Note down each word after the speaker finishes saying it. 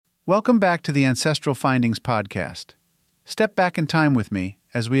Welcome back to the Ancestral Findings podcast. Step back in time with me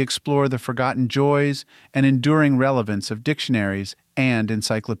as we explore the forgotten joys and enduring relevance of dictionaries and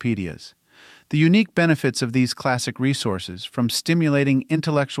encyclopedias. The unique benefits of these classic resources, from stimulating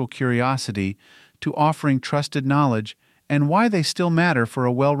intellectual curiosity to offering trusted knowledge, and why they still matter for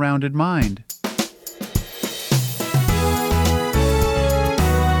a well-rounded mind.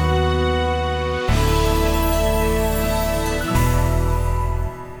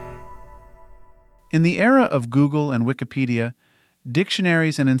 In the era of Google and Wikipedia,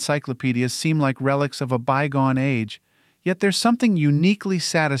 dictionaries and encyclopedias seem like relics of a bygone age, yet there's something uniquely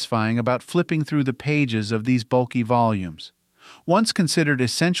satisfying about flipping through the pages of these bulky volumes. Once considered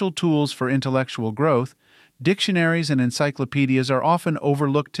essential tools for intellectual growth, dictionaries and encyclopedias are often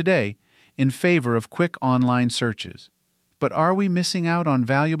overlooked today in favor of quick online searches. But are we missing out on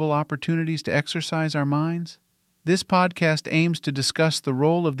valuable opportunities to exercise our minds? This podcast aims to discuss the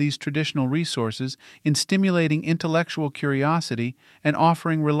role of these traditional resources in stimulating intellectual curiosity and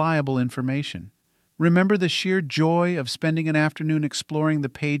offering reliable information. Remember the sheer joy of spending an afternoon exploring the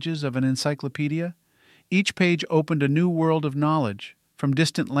pages of an encyclopedia? Each page opened a new world of knowledge, from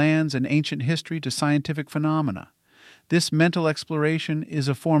distant lands and ancient history to scientific phenomena. This mental exploration is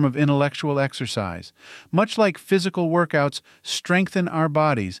a form of intellectual exercise. Much like physical workouts strengthen our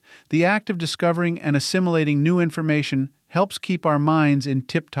bodies, the act of discovering and assimilating new information helps keep our minds in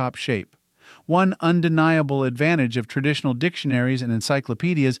tip-top shape. One undeniable advantage of traditional dictionaries and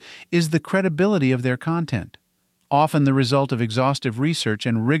encyclopedias is the credibility of their content. Often the result of exhaustive research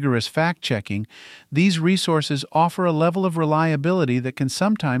and rigorous fact-checking, these resources offer a level of reliability that can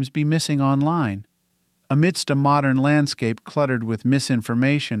sometimes be missing online. Amidst a modern landscape cluttered with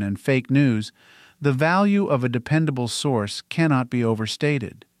misinformation and fake news, the value of a dependable source cannot be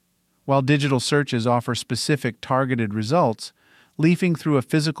overstated. While digital searches offer specific, targeted results, leafing through a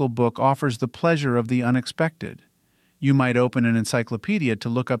physical book offers the pleasure of the unexpected. You might open an encyclopedia to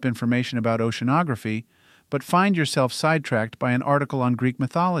look up information about oceanography, but find yourself sidetracked by an article on Greek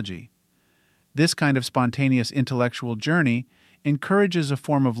mythology. This kind of spontaneous intellectual journey encourages a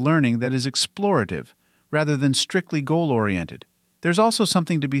form of learning that is explorative, rather than strictly goal-oriented. There's also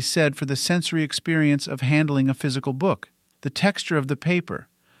something to be said for the sensory experience of handling a physical book. The texture of the paper,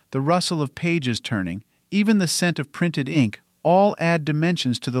 the rustle of pages turning, even the scent of printed ink all add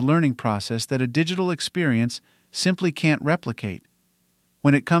dimensions to the learning process that a digital experience simply can't replicate.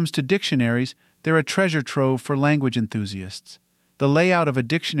 When it comes to dictionaries, they're a treasure trove for language enthusiasts. The layout of a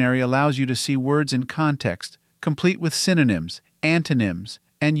dictionary allows you to see words in context, complete with synonyms, antonyms,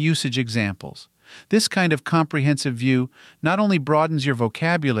 and usage examples. This kind of comprehensive view not only broadens your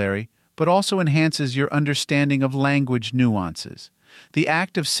vocabulary, but also enhances your understanding of language nuances. The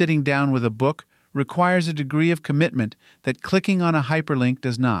act of sitting down with a book requires a degree of commitment that clicking on a hyperlink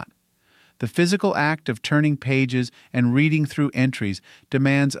does not. The physical act of turning pages and reading through entries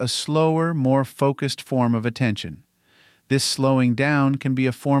demands a slower, more focused form of attention. This slowing down can be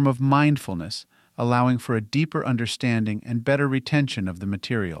a form of mindfulness, allowing for a deeper understanding and better retention of the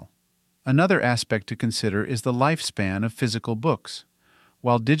material. Another aspect to consider is the lifespan of physical books.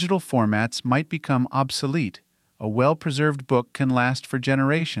 While digital formats might become obsolete, a well-preserved book can last for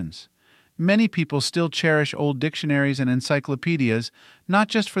generations. Many people still cherish old dictionaries and encyclopedias, not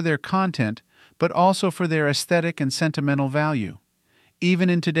just for their content, but also for their aesthetic and sentimental value. Even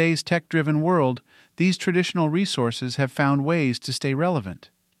in today's tech-driven world, these traditional resources have found ways to stay relevant.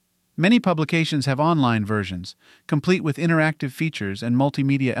 Many publications have online versions, complete with interactive features and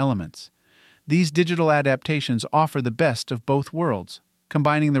multimedia elements. These digital adaptations offer the best of both worlds,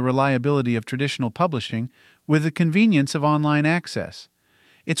 combining the reliability of traditional publishing with the convenience of online access.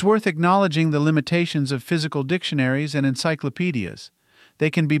 It's worth acknowledging the limitations of physical dictionaries and encyclopedias. They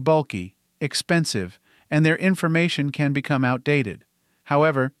can be bulky, expensive, and their information can become outdated.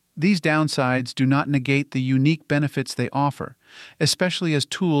 However, these downsides do not negate the unique benefits they offer, especially as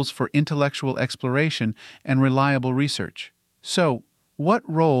tools for intellectual exploration and reliable research. So, what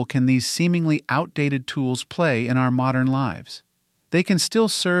role can these seemingly outdated tools play in our modern lives? They can still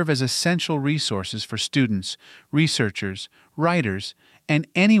serve as essential resources for students, researchers, writers, and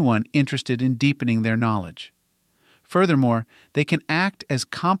anyone interested in deepening their knowledge. Furthermore, they can act as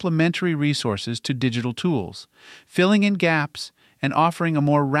complementary resources to digital tools, filling in gaps and offering a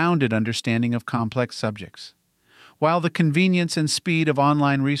more rounded understanding of complex subjects. While the convenience and speed of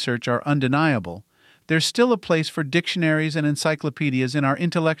online research are undeniable, there's still a place for dictionaries and encyclopedias in our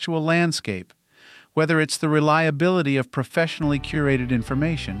intellectual landscape. Whether it's the reliability of professionally curated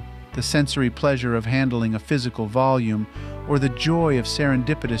information, the sensory pleasure of handling a physical volume, or the joy of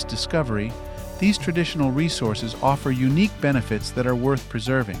serendipitous discovery, these traditional resources offer unique benefits that are worth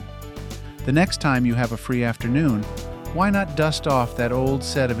preserving. The next time you have a free afternoon, why not dust off that old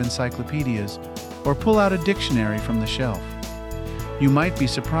set of encyclopedias or pull out a dictionary from the shelf? You might be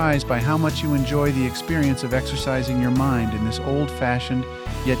surprised by how much you enjoy the experience of exercising your mind in this old-fashioned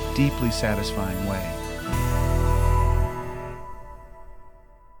yet deeply satisfying way.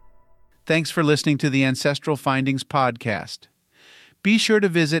 Thanks for listening to the Ancestral Findings podcast. Be sure to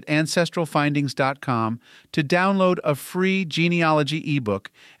visit ancestralfindings.com to download a free genealogy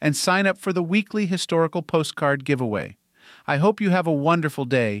ebook and sign up for the weekly historical postcard giveaway. I hope you have a wonderful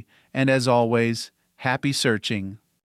day, and as always, happy searching.